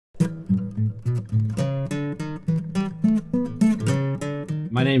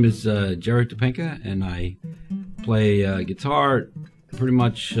My name is Jerry Topinka, and I play guitar. Pretty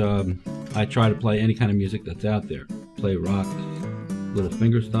much, I try to play any kind of music that's out there. Play rock, little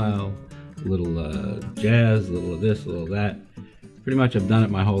fingerstyle, a little jazz, a little of this, a little of that. Pretty much I've done it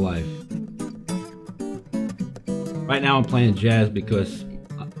my whole life. Right now I'm playing jazz because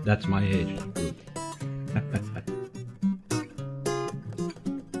that's my age group.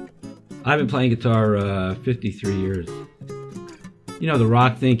 I've been playing guitar 53 years. You know, the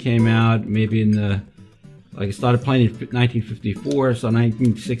rock thing came out maybe in the, like I started playing in 1954, so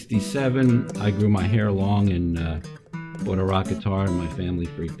 1967 I grew my hair long and bought a rock guitar, and my family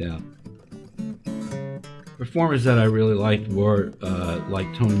freaked out. Performers that I really liked were like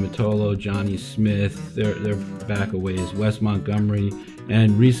Tony Mottola, Johnny Smith, they're back a ways, Wes Montgomery,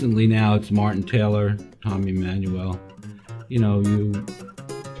 and recently now it's Martin Taylor, Tommy Emmanuel. You know, you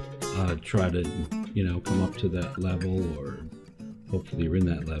try to, you know, come up to that level, or hopefully you're in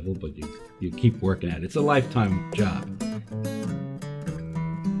that level, but you keep working at it. It's a lifetime job.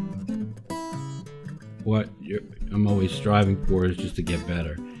 What I'm always striving for is just to get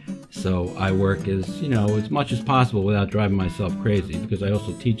better. So I work as, you know, as much as possible without driving myself crazy, because I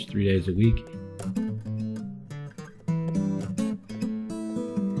also teach 3 days a week.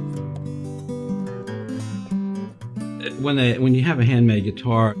 When you have a handmade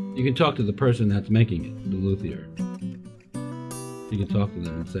guitar, you can talk to the person that's making it, the luthier. You can talk to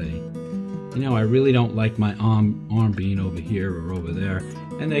them and say, you know, I really don't like my arm being over here or over there,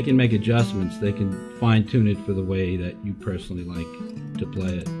 and they can make adjustments. They can fine-tune it for the way that you personally like to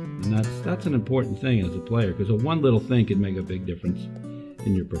play it, and that's an important thing as a player, because one little thing can make a big difference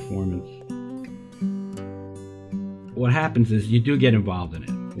in your performance. What happens is you do get involved in it.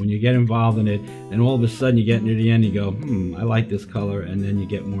 When you get involved in it, and all of a sudden you get near the end, you go, I like this color, and then you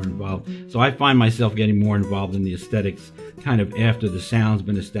get more involved. So I find myself getting more involved in the aesthetics kind of after the sound's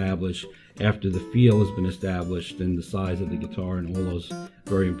been established, after the feel has been established, and the size of the guitar, and all those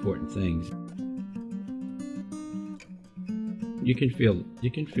very important things. You can feel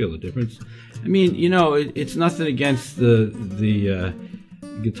the difference. I mean, you know, it's nothing against the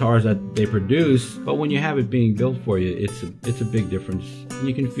guitars that they produce, but when you have it being built for you, it's a big difference.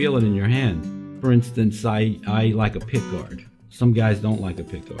 You can feel it in your hand. For instance, I like a pickguard. Some guys don't like a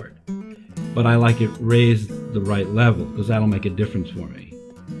pickguard, but I like it raised the right level, because that'll make a difference for me.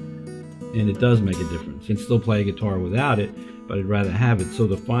 And it does make a difference. You can still play a guitar without it, but I'd rather have it. So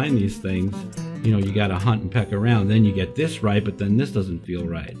to find these things, you know, you got to hunt and peck around. Then you get this right, but then this doesn't feel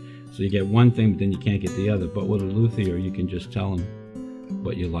right. So you get one thing, but then you can't get the other. But with a luthier, you can just tell them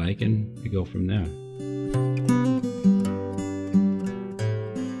what you like, and you go from there.